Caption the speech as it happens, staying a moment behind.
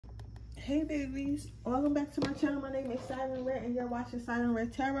Hey babies, welcome back to my channel. My name is Siren Redd and you're watching Siren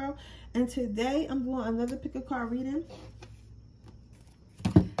Redd Tarot. And today I'm doing another pick a card reading.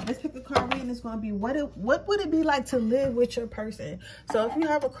 This pick a card reading is going to be what would it be like to live with your person. So if you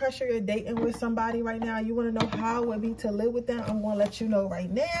have a crush or you're dating with somebody right now, you want to know how it would be to live with them, I'm going to let you know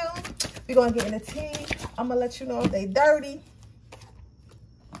right now. We're going to get in the tea. I'm going to let you know if they dirty.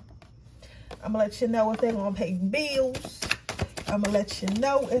 I'm going to let you know if they're going to pay bills. I'm gonna let you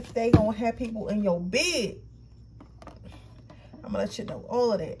know if they gonna have people in your bed. I'm gonna let you know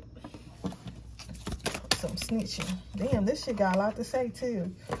all of that. Some snitching. Damn, this shit got a lot to say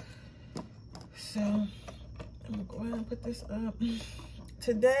too. So I'm gonna go ahead and put this up.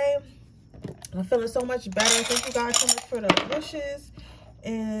 Today, I'm feeling so much better. Thank you guys so much for the wishes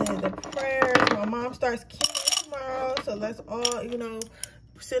and the prayers. My mom starts chemo tomorrow, so let's all, you know,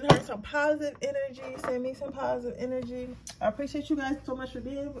 send her some positive energy. Send me some positive energy. I appreciate you guys so much for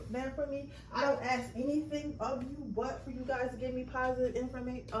being there for me. I don't ask anything of you but for you guys to give me positive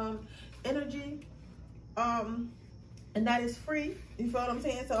energy. And that is free. You feel what I'm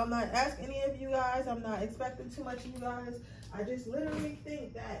saying? So I'm not asking any of you guys. I'm not expecting too much of you guys. I just literally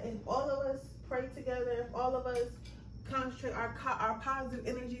think that if all of us pray together, if all of us concentrate our positive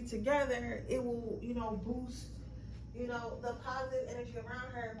energy together, it will, you know, boost, you know, the positive energy around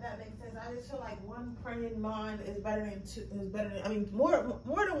her, if that makes sense. I just feel like one praying mind is better than two, I mean, more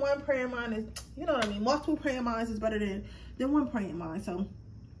than one praying mind is, you know what I mean, multiple praying minds is better than one praying mind. So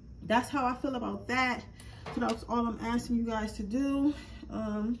that's how I feel about that. So that's all I'm asking you guys to do.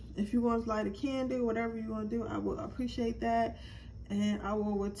 If you want to light a candle, whatever you want to do, I will appreciate that. And I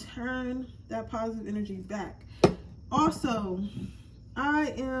will return that positive energy back. Also,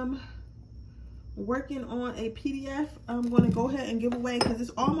 I am working on a PDF I'm going to go ahead and give away because it's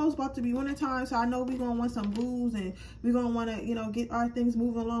almost about to be winter time, so I know we're going to want some booze and we're going to want to, you know, get our things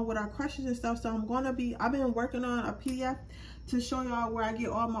moving along with our crushes and stuff. So I've been working on a PDF to show y'all where I get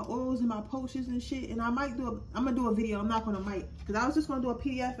all my oils and my potions and shit, and I'm going to do a video. I'm not going to because I was just going to do a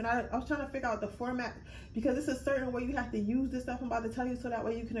PDF, and I was trying to figure out the format because it's a certain way you have to use this stuff I'm about to tell you, so that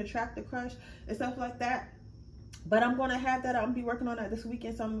way you can attract the crush and stuff like that. But I'm going to have that. I'm going to be working on that this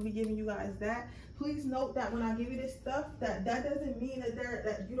weekend, so I'm going to be giving you guys that. Please note that when I give you this stuff, that doesn't mean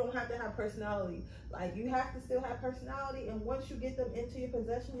that you don't have to have personality. Like, you have to still have personality, and once you get them into your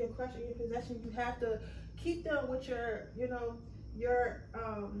possession, your crush in your possession, you have to keep them with your, you know, your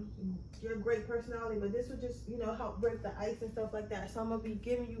great personality. But this will just, you know, help break the ice and stuff like that. So I'm going to be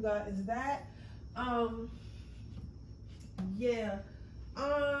giving you guys that. Yeah.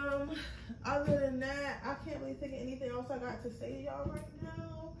 Other than that, I can't really think of anything else I got to say to y'all right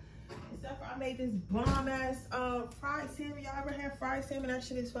now, except for I made this bomb ass fried salmon. Y'all ever had fried salmon? That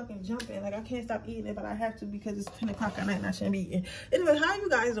shit is fucking jumping. Like, I can't stop eating it, but I have to because it's 10 o'clock at night and I shouldn't be eating. Anyway, how you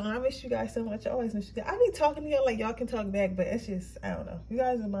guys doing? I miss you guys so much. I always miss you guys. I be talking to y'all like y'all can talk back, but it's just, I don't know, you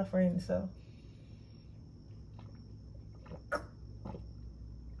guys are my friends. So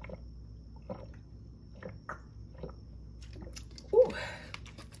ooh.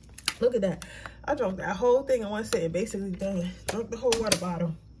 Look at that. I drank that whole thing in one sitting, basically done. Drunk the whole water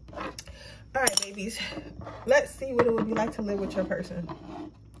bottle. All right, babies. Let's see what it would be like to live with your person.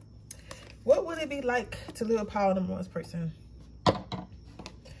 What would it be like to live with power number one's person?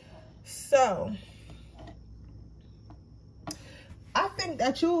 So, I think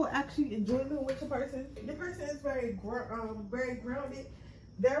that you'll actually enjoy living with your person. Your person is very grounded.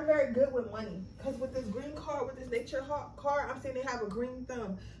 They're very good with money, because with this green card, with this nature card, I'm saying they have a green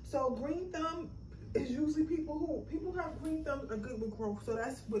thumb. So green thumb is usually people who have green thumbs are good with growth. So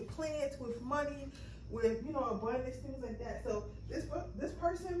that's with plants, with money, with, you know, abundance, things like that. So this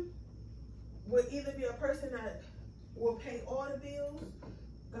person would either be a person that will pay all the bills,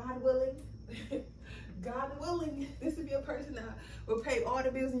 God willing. God willing, this would be a person that will pay all the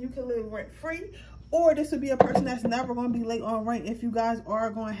bills and you can live rent free. Or this would be a person that's never going to be late on rent if you guys are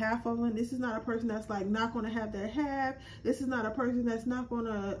going half of them. This is not a person that's like not going to have that half. This is not a person that's not going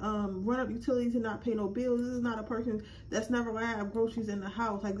to run up utilities and not pay no bills. This is not a person that's never going to have groceries in the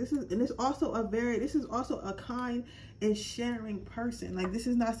house. Like, this is, and this is also a kind and sharing person. Like, this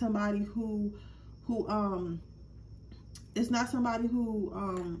is not somebody who it's not somebody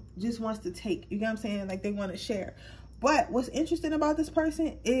who just wants to take. You get what I'm saying? Like, they want to share. But what's interesting about this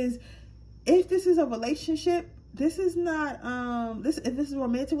person is, if this is a relationship, this is not if this is a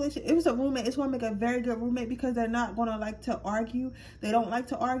romantic relationship, if it's a roommate, it's going to make a very good roommate because they're not going to like to argue. They don't like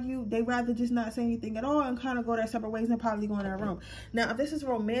to argue. They rather just not say anything at all and kind of go their separate ways and probably go in their room. Now, if this is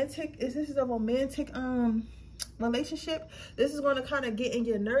romantic, relationship, this is going to kind of get in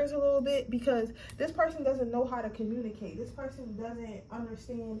your nerves a little bit, because this person doesn't know how to communicate. This person doesn't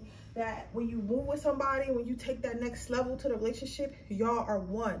understand that when you move with somebody, when you take that next level to the relationship, y'all are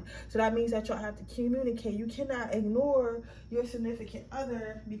one. So that means that y'all have to communicate. You cannot ignore your significant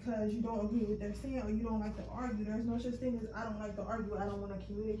other because you don't agree with their saying or you don't like to argue. There's no such thing as I don't like to argue, I don't want to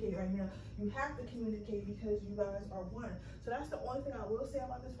communicate right now. You have to communicate because you guys are one. So that's the only thing I will say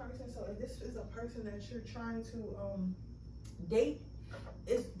about this person. So if this is a person that you're trying to date,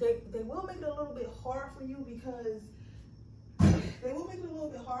 they will make it a little bit hard for you, because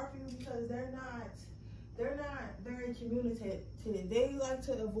they're not very communicative. They like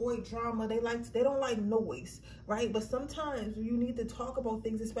to avoid drama. They don't like noise, right? But sometimes you need to talk about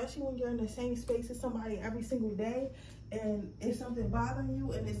things, especially when you're in the same space as somebody every single day, and it's something bothering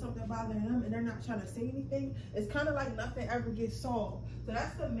you and it's something bothering them, and they're not trying to say anything. It's kind of like nothing ever gets solved. So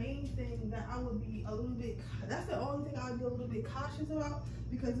that's the main thing that I would be that's the only thing I would be a little bit cautious about,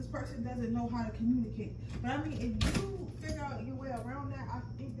 because this person doesn't know how to communicate. But I mean, if you figure out your way around that, I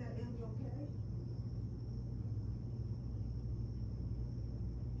think that it'll be okay.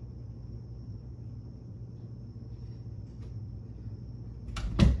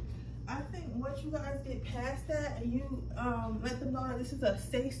 I think once you guys get past that and you let them know that this is a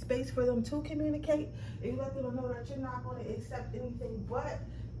safe space for them to communicate, and you let them know that you're not going to accept anything but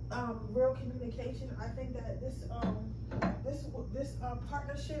real communication, I think that this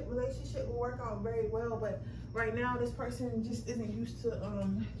partnership relationship will work out very well. But right now, this person just isn't used to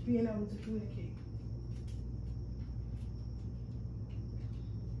being able to communicate.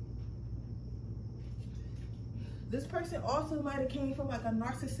 This person also might have came from like a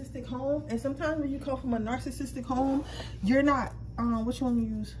narcissistic home, and sometimes when you come from a narcissistic home, you're not which one you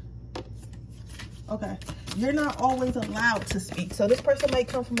use? Okay, you're not always allowed to speak. So this person might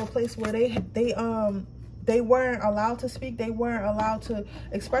come from a place where they weren't allowed to speak. They weren't allowed to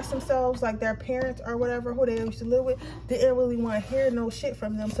express themselves, like their parents or whatever, who they used to live with, didn't really want to hear no shit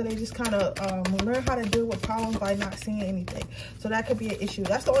from them. So they just kind of learn how to deal with problems by not saying anything. So that could be an issue.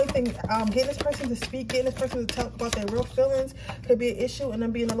 That's the only thing. Getting this person to speak, getting this person to talk about their real feelings could be an issue, and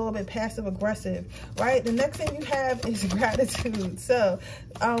them being a little bit passive aggressive, right? The next thing you have is gratitude. So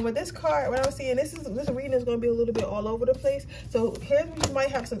with this card, what I'm seeing, this reading is going to be a little bit all over the place. So here's where you might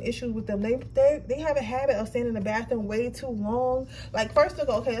have some issues with them. They have a habit of staying in the bathroom way too long. Like, first of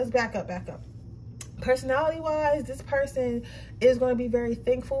all, okay, let's back up. Personality wise, this person is going to be very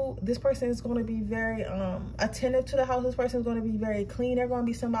thankful. This person is going to be very attentive to the house. This person is going to be very clean. They're going to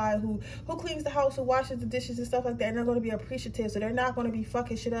be somebody who cleans the house, who washes the dishes and stuff like that, and they're going to be appreciative. So they're not going to be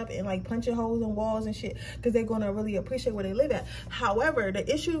fucking shit up and like punching holes in walls and shit, because they're going to really appreciate where they live at. However,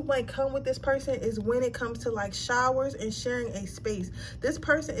 the issue might come with this person is when it comes to like showers and sharing a space. This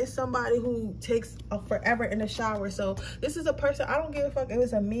person is somebody who takes forever in the shower. So this is a person, I don't give a fuck if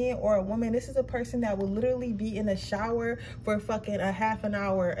it's a man or a woman, this is a person that will literally be in the shower for fucking a half an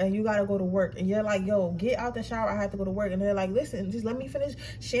hour, and you gotta go to work, and you're like, yo, get out the shower, I have to go to work. And they're like, listen, just let me finish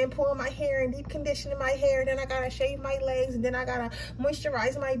shampooing my hair and deep conditioning my hair, then I gotta shave my legs, and then I gotta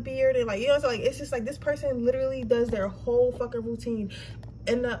moisturize my beard, and like, you know, so like, it's just like this person literally does their whole fucking routine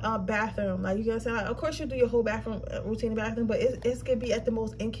in the bathroom. Like, you know what I'm saying? Like, of course you do your whole bathroom routine in the bathroom, but it's gonna be at the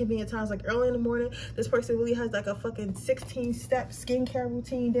most inconvenient times. Like early in the morning, this person really has like a fucking 16-step skincare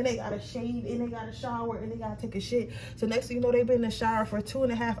routine. Then they gotta shave, and they gotta shower, and they gotta take a shit. So next thing you know, they've been in the shower for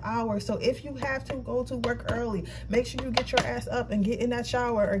 2.5 hours. So if you have to go to work early, make sure you get your ass up and get in that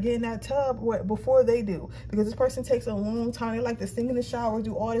shower or get in that tub before they do, because this person takes a long time. They like to sing in the shower,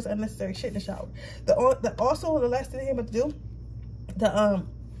 do all this unnecessary shit in the shower. Also, the last thing I'm about to do,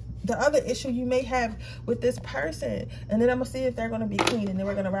 the other issue you may have with this person, and then I'm gonna see if they're gonna be clean, and then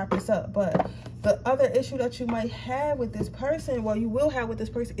we're gonna wrap this up. But the other issue that you might have with this person, well, you will have with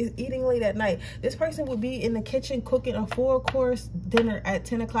this person, is eating late at night. This person will be in the kitchen cooking a 4-course dinner at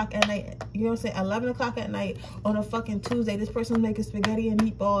 10 o'clock at night. You know what I'm saying? 11 o'clock at night on a fucking Tuesday. This person's making spaghetti and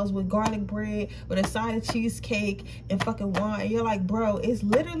meatballs with garlic bread, with a side of cheesecake and fucking wine. You're like, bro, it's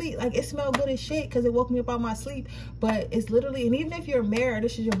literally like, it smelled good as shit because it woke me up out my sleep. But it's literally, and even if you're married,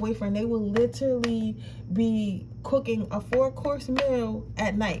 this is your boyfriend, they will literally be cooking a 4-course meal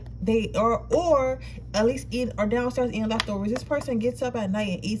at night. They or at least eat, or downstairs eating leftovers. This person gets up at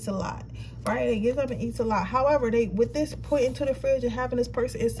night and eats a lot, right? They get up and eats a lot. However, they, with this put into the fridge and having this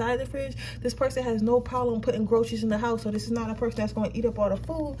person inside the fridge, this person has no problem putting groceries in the house. So this is not a person that's going to eat up all the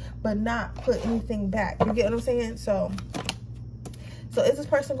food but not put anything back. You get what I'm saying? So So is this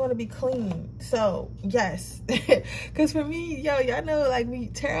person going to be clean? So yes, because for me, yo, y'all know, like, me,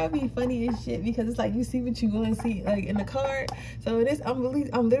 tarot be funny as shit, because it's like you see what you going to see, like, in the card. So it is, I'm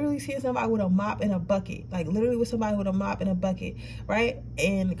literally seeing somebody with a mop and a bucket, like literally with somebody with a mop and a bucket, right?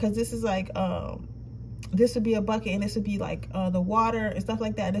 And because this is like this would be a bucket, and this would be like the water and stuff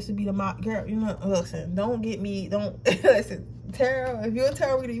like that, and this would be the mop. Girl, you know, listen, don't get me, don't listen, tarot, if you're a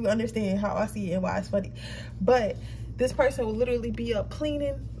tarot reader, you understand how I see it and why it's funny. But this person will literally be up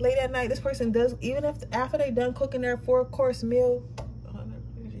cleaning late at night. This person does, even if after they done cooking their 4-course meal,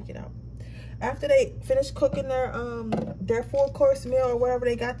 get out, after they finish cooking their 4-course meal, or whatever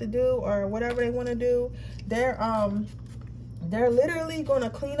they got to do, or whatever they want to do, they're literally going to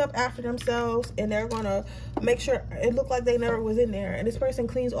clean up after themselves, and they're going to make sure it look like they never was in there. And this person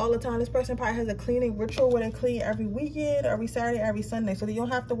cleans all the time. This person probably has a cleaning ritual where they clean every weekend, every Saturday, every Sunday, so that you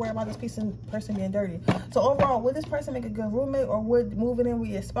don't have to worry about this person being dirty. So overall, would this person make a good roommate, or would moving in with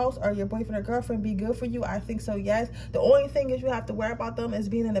your spouse or your boyfriend or girlfriend be good for you? I think so, yes. The only thing is you have to worry about them is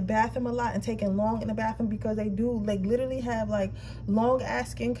being in the bathroom a lot and taking long in the bathroom, because they do, like, literally have like long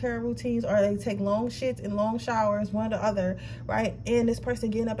ass skincare routines, or they take long shits and long showers, one or the other, right? And this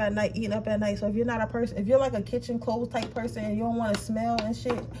person getting up at night, eating up at night. So if you're not a person, if you're like a kitchen clothes type person and you don't want to smell and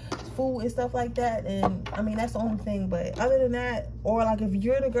shit, food and stuff like that, and I mean, that's the only thing. But other than that, or like if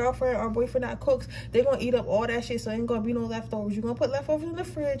you're the girlfriend or boyfriend that cooks, they're gonna eat up all that shit, so ain't gonna be no leftovers. You're gonna put leftovers in the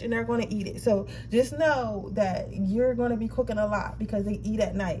fridge and they're gonna eat it. So just know that you're gonna be cooking a lot because they eat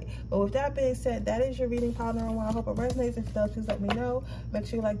at night. But with that being said, that is your reading pile number 1. I hope it resonates. If it does, please let me know. Make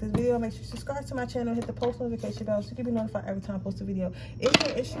sure you like this video, make sure you subscribe to my channel, hit the post notification bell so you can be notified every time I post a video. If you're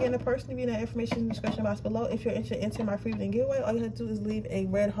interested in the person, be that information in the description box below. If you're interested in entering my free reading giveaway, all you have to do is leave a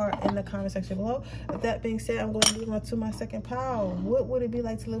red heart in the comment section below. With that being said, I'm going to move on to my second pile. What would it be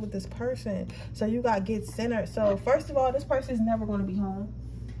like to live with this person? So you got get centered. So first of all, this person is never going to be home.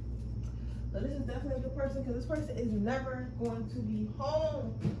 So this is definitely a good person, because this person is never going to be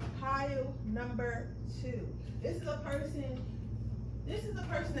home. Pile number 2. This is a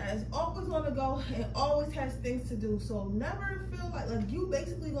person that is always going to go and always has things to do. So never feel like you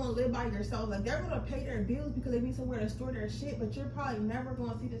basically going to live by yourself. Like, they're going to pay their bills because they need somewhere to store their shit, but you're probably never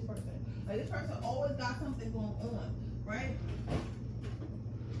going to see this person. Like, this person always got something going on, right?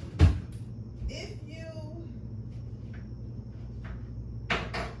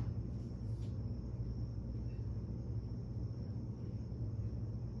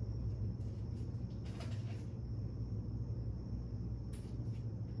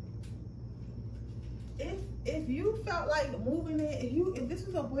 If you felt like moving in, if this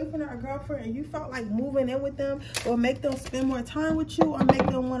was a boyfriend or a girlfriend and you felt like moving in with them or make them spend more time with you or make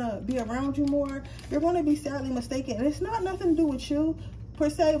them want to be around you more, you're going to be sadly mistaken. And it's not nothing to do with you per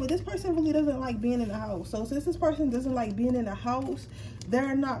se, but this person really doesn't like being in the house. So since this person doesn't like being in the house,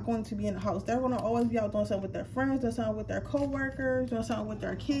 they're not going to be in the house. They're going to always be out doing something with their friends, doing something with their co-workers, doing something with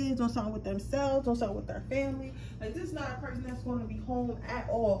their kids, doing something with themselves, doing something with their family. Like, this is not a person that's going to be home at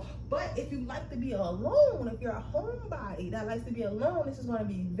all. But if you like to be alone, if you're a homebody that likes to be alone, this is going to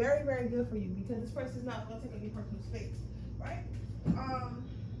be very, very good for you, because this person is not going to take any personal space, right?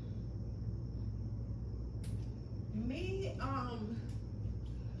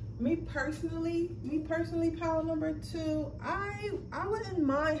 Me personally, pile number 2, I wouldn't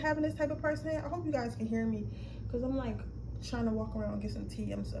mind having this type of person. I hope you guys can hear me, because I'm like trying to walk around and get some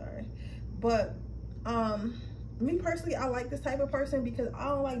tea. I'm sorry. But me personally, I like this type of person because I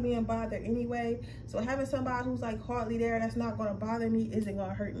don't like being bothered anyway. So having somebody who's like hardly there, that's not going to bother me, isn't going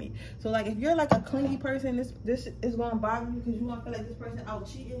to hurt me. So like, if you're like a clingy person, this is going to bother you, because you want to feel like this person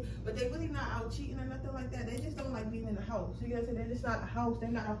out cheating, but they really not out cheating or nothing like that. They just don't like being in the house. You know what I'm saying? They're just not a house.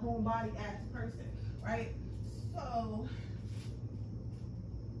 They're not a homebody ass person, right?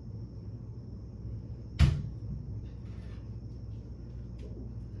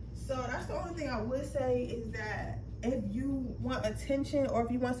 So that's the only thing I would say, is that if you want attention, or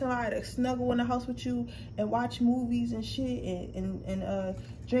if you want somebody to snuggle in the house with you and watch movies and shit and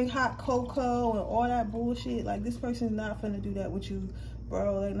drink hot cocoa and all that bullshit, like, this person's not finna do that with you,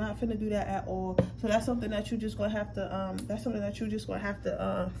 bro. Like, not finna do that at all. So that's something that you just gonna have to face, something that you just gonna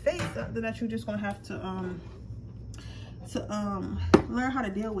have to learn how to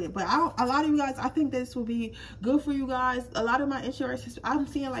deal with. But a lot of you guys, I think this will be good for you guys. A lot of my insurance, I'm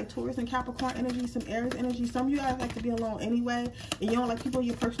seeing like Taurus and Capricorn energy, some Aries energy. Some of you guys like to be alone anyway, and you don't like people in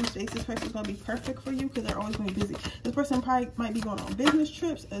your personal space. This person's gonna be perfect for you, because they're always gonna be busy. This person probably might be going on business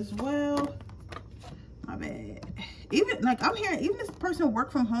trips as well. my bad. Even like I'm hearing, even this person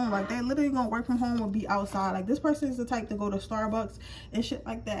work from home, like they literally gonna work from home or be outside. Like this person is the type to go to Starbucks and shit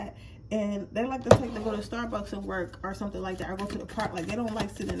like that. And they like the type to go to Starbucks and work or something like that, or go to the park. Like they don't like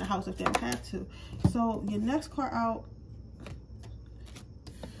sitting in the house if they don't have to. So your next card out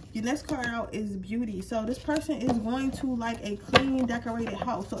is beauty. So this person is going to like a clean, decorated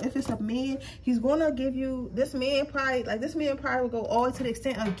house. So if it's a man, he's gonna give you, this man probably will go all the way to the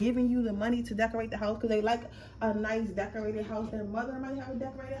extent of giving you the money to decorate the house, because they like a nice decorated house. Their mother might have a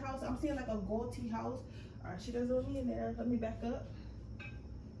decorated house. I'm seeing like a gold-tea house. All right, she doesn't want me in there. Let me back up.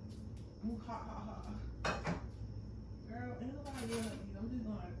 Ooh, ha ha ha. Girl, ain't nobody yelling at me. I'm just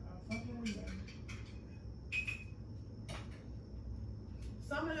going fucking with you.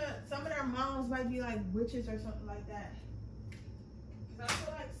 Some of their moms might be like witches or something like that. Cause I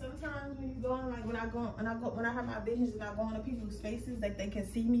feel like sometimes when you go in, like when I have my visions and I go into people's spaces, like they can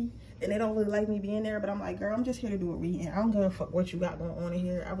see me and they don't really like me being there. But I'm like, girl, I'm just here to do a reading. I don't give a fuck what you got going on in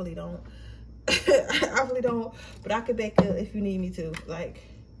here. I really don't. I really don't. But I could back up if you need me to. Like,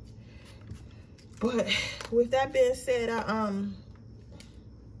 but with that being said,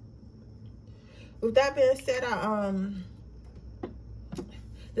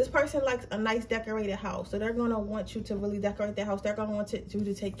 this person likes a nice decorated house. So they're going to want you to really decorate their house. They're going to want you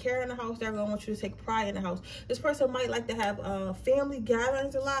to take care of the house. They're going to want you to take pride in the house. This person might like to have family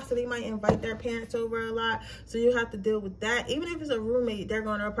gatherings a lot. So they might invite their parents over a lot. So you have to deal with that. Even if it's a roommate, they're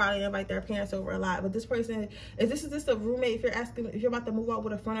going to probably invite their parents over a lot. But this person, if this is just a roommate, if you're about to move out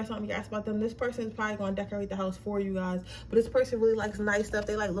with a friend or something, you ask about them, this person is probably going to decorate the house for you guys. But this person really likes nice stuff.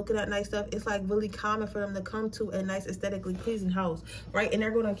 They like looking at nice stuff. It's like really common for them to come to a nice, aesthetically pleasing house, right? And they're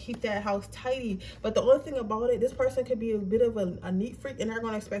going to keep that house tidy. But the only thing about it, this person could be a bit of a neat freak, and they're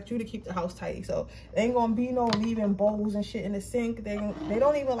going to expect you to keep the house tidy. So there ain't going to be no leaving bowls and shit in the sink. They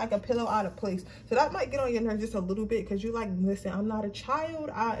don't even like a pillow out of place. So that might get on your nerves just a little bit, because you like, listen, I'm not a child.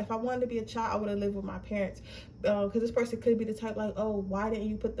 If I wanted to be a child, I would have lived with my parents. Because this person could be the type like, oh, why didn't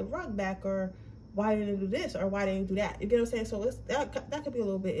you put the rug back, or why didn't you do this, or why didn't you do that? You get what I'm saying? So that could be a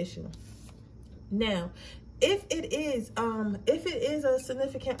little bit issue. Now, if it is a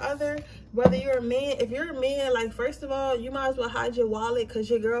significant other, whether you're a man, if you're a man, like, first of all, you might as well hide your wallet,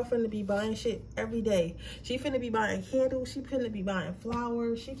 because your girl finna be buying shit every day. She finna be buying candles, she finna be buying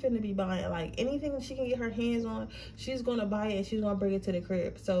flowers, she finna be buying like anything she can get her hands on. She's gonna buy it and she's gonna bring it to the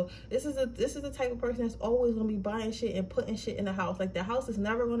crib. So this is the type of person that's always gonna be buying shit and putting shit in the house. Like, the house is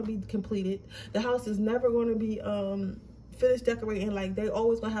never gonna be completed. The house is never gonna be finished decorating. Like, they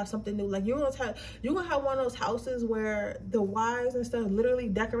always gonna have something new. Like, you're gonna have one of those houses where the wives and stuff literally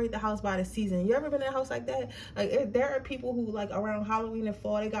decorate the house by the season. You ever been in a house like that? Like, there are people who, like, around Halloween and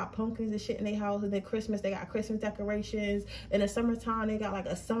fall, they got pumpkins and shit in their house, and then Christmas, they got Christmas decorations. In the summertime, they got like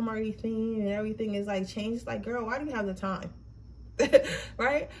a summery theme, and everything is like changed. It's like, girl, why do you have the time?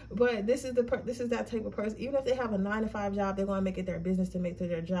 Right? But this is that type of person. Even if they have a 9-to-5 job, they're going to make it their business to make sure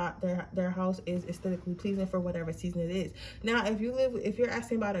their job, their house is aesthetically pleasing for whatever season it is. Now, if you're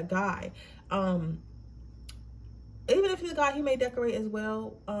asking about a guy, even if he's a guy, he may decorate as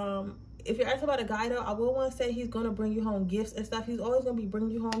well. If you're asking about a guy, though, I will want to say he's going to bring you home gifts and stuff. He's always going to be bringing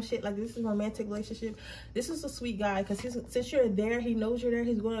you home shit. Like, this is a romantic relationship. This is a sweet guy, because since you're there, he knows you're there.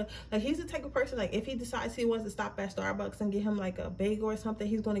 He's going to, like, he's the type of person, like, if he decides he wants to stop at Starbucks and get him, like, a bagel or something,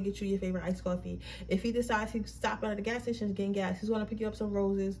 he's going to get you your favorite iced coffee. If he decides he's stopping at the gas station getting gas, he's going to pick you up some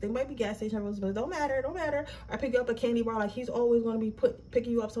roses. They might be gas station roses, but it don't matter. Or pick you up a candy bar. Like, he's always going to be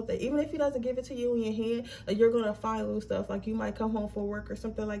picking you up something. Even if he doesn't give it to you in your hand, like, you're going to find little stuff. Like, you might come home from work or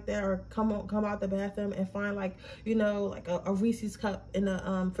something like that, or come out the bathroom and find, like, you know, like a Reese's cup in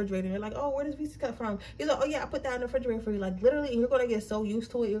the refrigerator. You're like, oh, where does Reese's cup from? He's like, oh yeah, I put that in the refrigerator for you. Like, literally, and you're gonna get so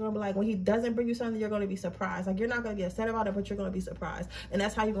used to it, you're gonna be like, when he doesn't bring you something, you're gonna be surprised. Like, you're not gonna get upset about it, but you're gonna be surprised. And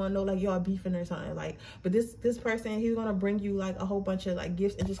that's how you're gonna know, like, y'all beefing or something. Like, but this person, he's gonna bring you, like, a whole bunch of, like,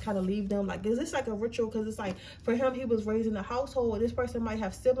 gifts and just kind of leave them. Like, is this like a ritual? Because it's like, for him, he was raised in a household. This person might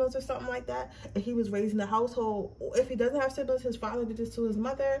have siblings or something like that, and he was raised in a household. If he doesn't have siblings, his father did this to his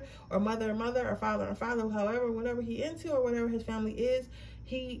mother, or mother, or father, however, whatever he into, or whatever his family is.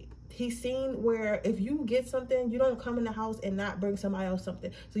 He's seen where if you get something, you don't come in the house and not bring somebody else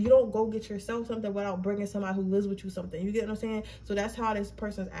something. So you don't go get yourself something without bringing somebody who lives with you something. You get what I'm saying? So that's how this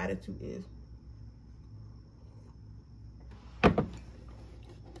person's attitude is.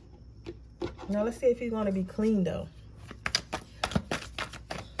 Now let's see if he's going to be clean, though.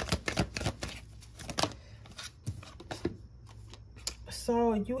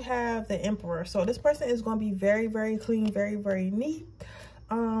 So you have the Emperor. So this person is going to be very, very clean, very, very neat.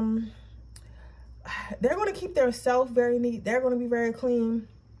 They're going to keep their self very neat. They're going to be very clean.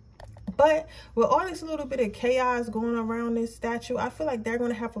 But with all this little bit of chaos going around this statue, I feel like they're going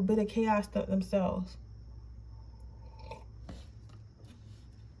to have a bit of chaos themselves.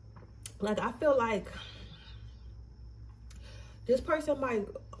 Like, I feel like this person might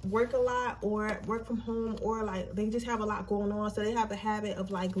work a lot or work from home, or like they just have a lot going on, so they have a habit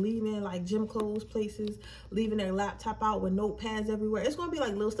of like leaving like gym clothes places, leaving their laptop out with notepads everywhere. It's going to be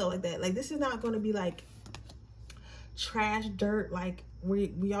like little stuff like that. Like, this is not going to be like trash, dirt, like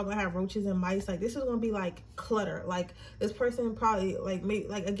we all gonna have roaches and mice. Like, this is gonna be like clutter. Like, this person probably like maybe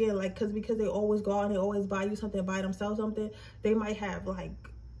like, again, like because they always go out and they always buy you something, buy themselves something, they might have like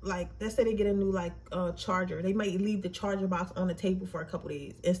let's say they get a new like charger, they might leave the charger box on the table for a couple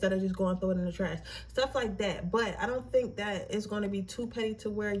days instead of just going throw it in the trash, stuff like that. But I don't think that it's going to be too petty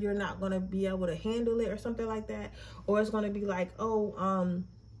to where you're not going to be able to handle it or something like that. Or it's going to be like, oh,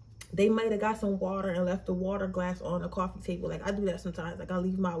 they might have got some water and left the water glass on the coffee table. Like, I do that sometimes. Like, I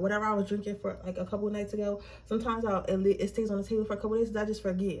leave my whatever I was drinking for like a couple of nights ago. Sometimes it stays on the table for a couple of days. I just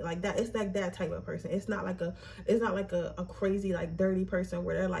forget. Like that. It's like that type of person. It's not like a crazy like dirty person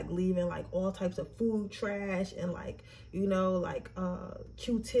where they're like leaving like all types of food trash and like, you know, like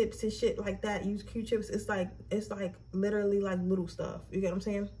Q-tips and shit like that. Use Q-tips. It's like literally like little stuff. You get what I'm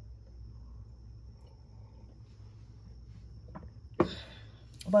saying?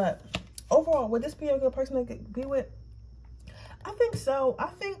 But overall, would this be a good person to be with? I think so. I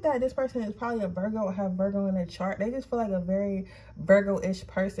think that this person is probably a Virgo or have Virgo in their chart. They just feel like a very Virgo-ish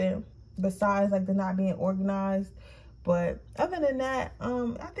person, besides like the not being organized. But other than that,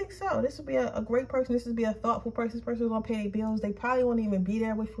 I think so. This would be a great person. This would be a thoughtful person. This person is going to pay their bills. They probably won't even be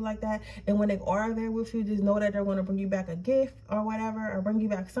there with you like that. And when they are there with you, just know that they're going to bring you back a gift or whatever, or bring you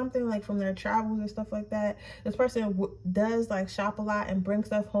back something like from their travels and stuff like that. This person does like shop a lot and bring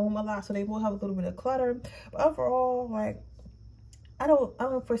stuff home a lot, so they will have a little bit of clutter. But overall, like, I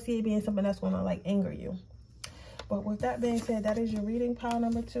don't foresee it being something that's going to like anger you. But with that being said, that is your reading, pile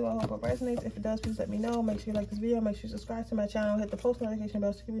number 2. I hope it resonates. If it does, please let me know. Make sure you like this video. Make sure you subscribe to my channel. Hit the post notification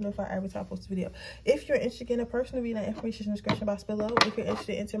bell so you can be notified every time I post a video. If you're interested in a personal reading, information in the description box below. If you're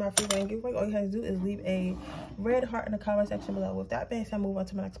interested in my free reading giveaway, all you have to do is leave a red heart in the comment section below. With that being said, move on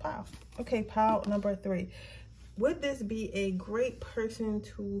to my next pile. Okay, pile number 3. Would this be a great person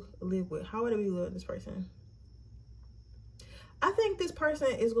to live with? How would it be living with this person? I think this person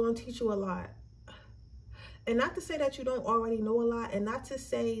is going to teach you a lot. And not to say that you don't already know a lot, and not to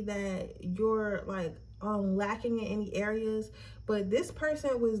say that you're like lacking in any areas, but this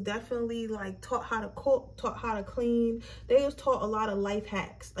person was definitely like taught how to cook, taught how to clean. They was taught a lot of life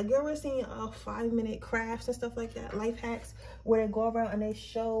hacks. Like, you ever seen 5-minute crafts and stuff like that, life hacks, where they go around and they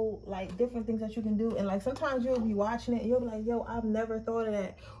show like different things that you can do, and like sometimes you'll be watching it and you'll be like, yo, I've never thought of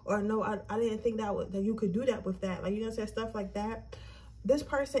that, or no, I didn't think that you could do that with that. Like, you know, say stuff like that. This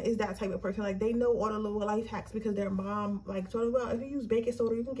person is that type of person. Like, they know all the little life hacks because their mom like told them, well, if you use baking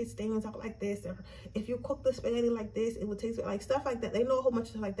soda, you can get stains out like this, or if you cook the spaghetti like this, it will taste like stuff like that. They know a whole bunch of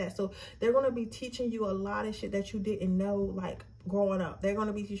stuff like that. So they're going to be teaching you a lot of shit that you didn't know, like growing up. They're going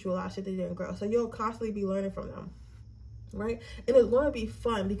to be teaching you a lot of shit that you didn't grow. So you'll constantly be learning from them, right? And it's going to be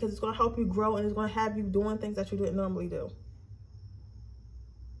fun because it's going to help you grow, and it's going to have you doing things that you didn't normally do.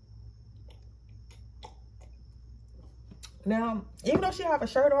 Now, even though she have a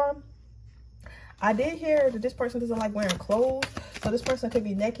shirt on, I did hear that this person doesn't like wearing clothes. So this person could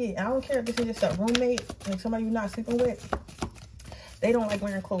be naked. I don't care if this is just a roommate, like somebody you're not sleeping with. They don't like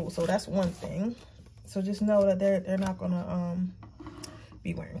wearing clothes. So that's one thing. So just know that they're not gonna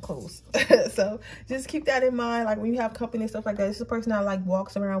be wearing clothes. So just keep that in mind. Like, when you have company and stuff like that, this is a person that like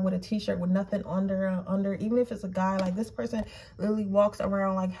walks around with a t-shirt with nothing under. Even if it's a guy, like this person literally walks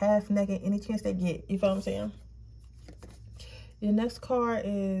around like half naked any chance they get. You feel what I'm saying? Your next card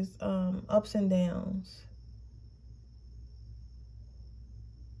is ups and downs.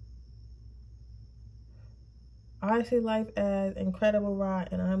 I see life as incredible ride,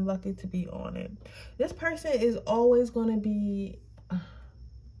 and I'm lucky to be on it. This person is always going to be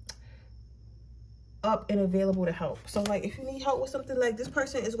up and available to help. So like, if you need help with something, like this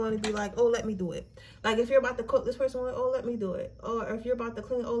person is going to be like, oh, let me do it. Like, if you're about to cook, this person will, oh, let me do it. Or if you're about to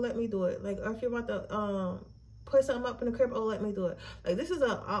clean, oh, let me do it. Like, or if you're about to put something up in the crib, oh, let me do it. Like, this is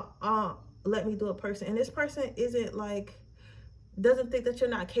a let me do it person. And this person isn't like, doesn't think that you're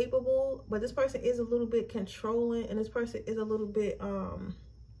not capable, but this person is a little bit controlling, and this person is a little bit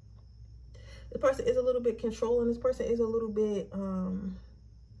this person is a little bit controlling. This person is a little bit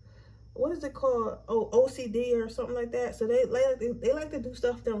what is it called? Oh, OCD or something like that. So they like to do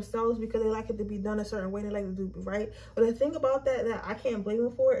stuff themselves because they like it to be done a certain way. They like to do right. But the thing about that I can't blame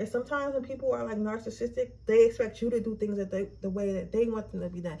them for is sometimes when people are like narcissistic, they expect you to do things that the way that they want them to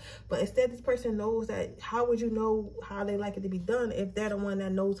be done. But instead, this person knows that. How would you know how they like it to be done if they're the one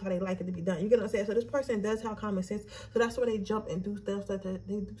that knows how they like it to be done? You get what I'm saying? So this person does have common sense. So that's why they jump and do stuff that they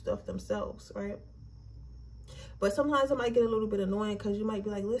do stuff themselves, right? But sometimes it might get a little bit annoying because you might be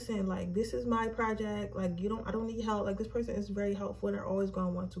like, listen, like, this is my project. Like, I don't need help. Like, this person is very helpful and they're always going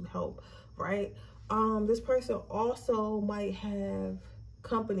to want to help, right? This person also might have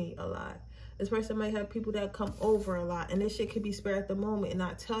company a lot. This person might have people that come over a lot. And this shit could be spare at the moment and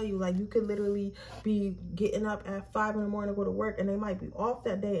not tell you. Like, you could literally be getting up at 5 in the morning to go to work and they might be off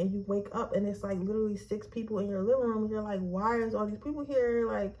that day. And you wake up and it's like literally 6 people in your living room. And you're like, why is all these people here?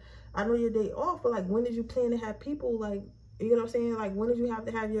 Like, I know your day off, but like, when did you plan to have people? Like, you know what I'm saying? Like, when did you have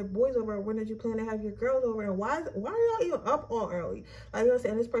to have your boys over? When did you plan to have your girls over? And why are y'all even up all early? Like, you know what I'm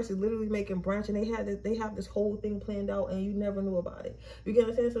saying? This person's literally making brunch and they have this whole thing planned out and you never knew about it. You get what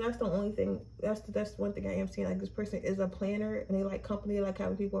I'm saying? So that's the only thing. That's one thing I am seeing. Like, this person is a planner and they like company, they like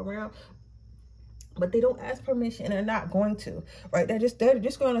having people around. But they don't ask permission and they're not going to, right? They're just going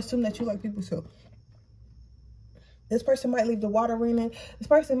to assume that you like people too. This person might leave the water running. This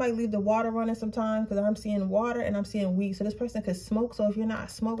person might leave the water running sometimes because I'm seeing water and I'm seeing weed. So this person could smoke. So if you're not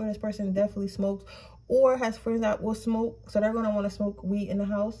a smoker, this person definitely smokes or has friends that will smoke. So they're going to want to smoke weed in the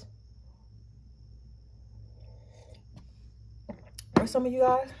house. For some of you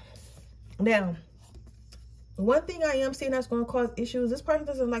guys. Now, one thing I am seeing that's going to cause issues, this person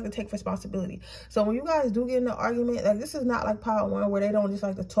doesn't like to take responsibility. So when you guys do get in an argument, like, this is not like Power One where they don't just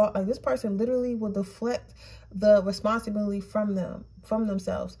like to talk. Like, this person literally will deflect the responsibility from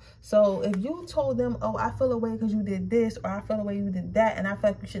themselves. So if you told them, oh, I feel away because you did this, or I feel the way you did that, and I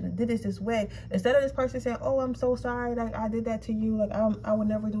feel like you shouldn't have did this way, instead of this person saying, oh, I'm so sorry, like, I did that to you, like, I would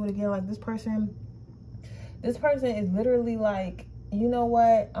never do it again. Like, this person is literally like, you know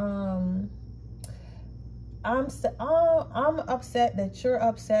what, I'm upset that you're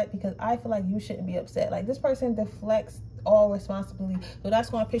upset because I feel like you shouldn't be upset. Like, this person deflects all responsibility, so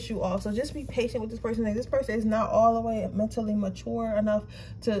that's going to piss you off. So just be patient with this person. Like, this person is not all the way mentally mature enough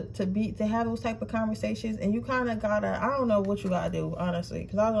to have those type of conversations, and you kind of gotta, I don't know what you gotta do, honestly,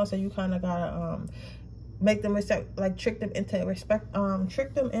 because I was gonna say you kind of gotta make them respect, like, trick them into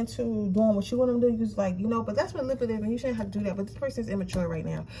doing what you want them to do. Use, like, you know, but that's manipulative and you shouldn't have to do that. But this person is immature right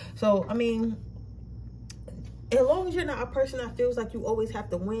now. So I mean, as long as you're not a person that feels like you always have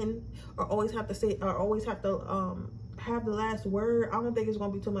to win or always have to say or always have to have the last word, I don't think it's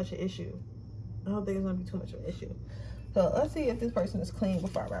going to be too much of an issue. So let's see if this person is clean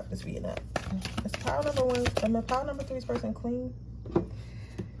before I wrap this video up. Is pile number 1, pile number 3's person clean?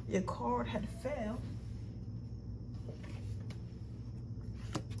 Your card had failed.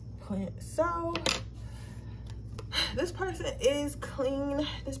 So this person is clean.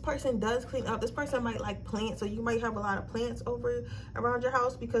 This person does clean up. This person might like plants, so you might have a lot of plants over around your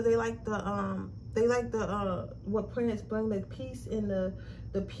house because they like the what plants bring, the peace and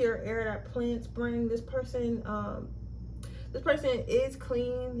the pure air that plants bring. This person is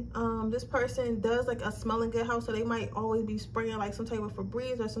clean. This person does like a smelling good house, so they might always be spraying like some type of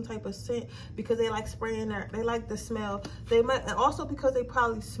Febreze or some type of scent because they like spraying that. They like the smell. They might, and also because they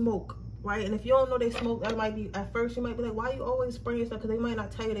probably smoke, right? And if you don't know they smoke, that might be, at first you might be like, why are you always spraying stuff? Because they might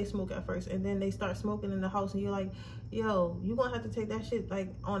not tell you they smoke at first, and then they start smoking in the house and you're like, yo, you gonna have to take that shit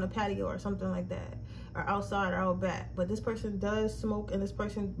like on a patio or something like that, or outside or out back. But this person does smoke, and this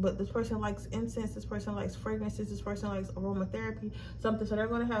person likes incense, this person likes fragrances, this person likes aromatherapy, something. So they're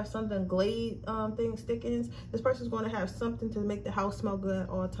going to have something glade stick-ins. This person's going to have something to make the house smell good at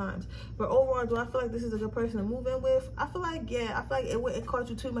all times. But overall, do I feel like this is a good person to move in with? I feel like, yeah, I feel like it wouldn't cause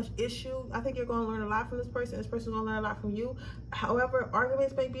you too much issue. I think you're going to learn a lot from this person. This person's going to learn a lot from you. However,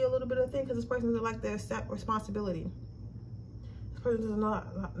 arguments may be a little bit of a thing because this person doesn't like to accept responsibility. Person does not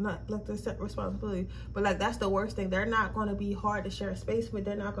like to accept responsibility. But like, that's the worst thing. They're not going to be hard to share space with.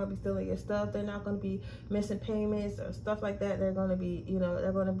 They're not going to be stealing your stuff. They're not going to be missing payments or stuff like that. They're going to be, you know,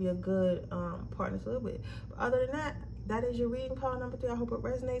 they're going to be a good partner to live with. But other than that, that is your reading, pile number 3. I hope it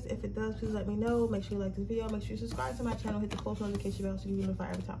resonates. If it does, please let me know. Make sure you like this video. Make sure you subscribe to my channel. Hit the post notification bell so you get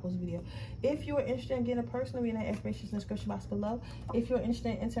notified every time I post a video. If you are interested in getting a personal reading, information in the description box below. If you're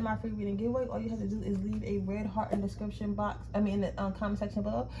interested in entering my free reading giveaway, all you have to do is leave a red heart in the description box. In the comment section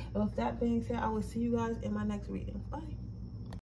below. And with that being said, I will see you guys in my next reading. Bye.